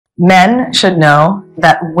Men should know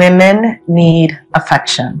that women need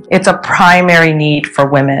affection. It's a primary need for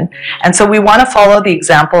women. And so we want to follow the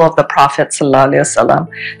example of the Prophet ﷺ.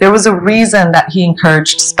 There was a reason that he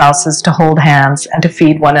encouraged spouses to hold hands and to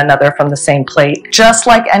feed one another from the same plate. Just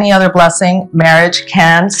like any other blessing, marriage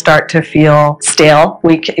can start to feel stale.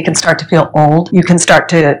 It can start to feel old. You can start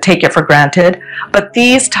to take it for granted. But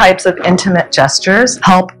these types of intimate gestures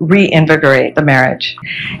help reinvigorate the marriage.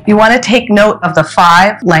 You want to take note of the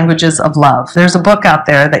 5 languages of love. There's a book out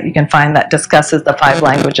there that you can find that discusses the 5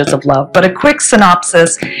 languages of love. But a quick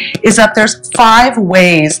synopsis is that there's 5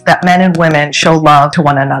 ways that men and women show love to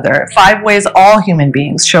one another. 5 ways all human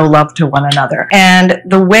beings show love to one another. And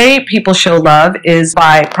the way people show love is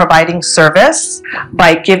by providing service,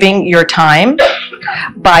 by giving your time,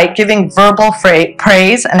 by giving verbal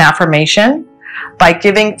praise and affirmation, by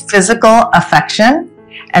giving physical affection,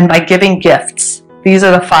 and by giving gifts. These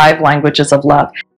are the 5 languages of love.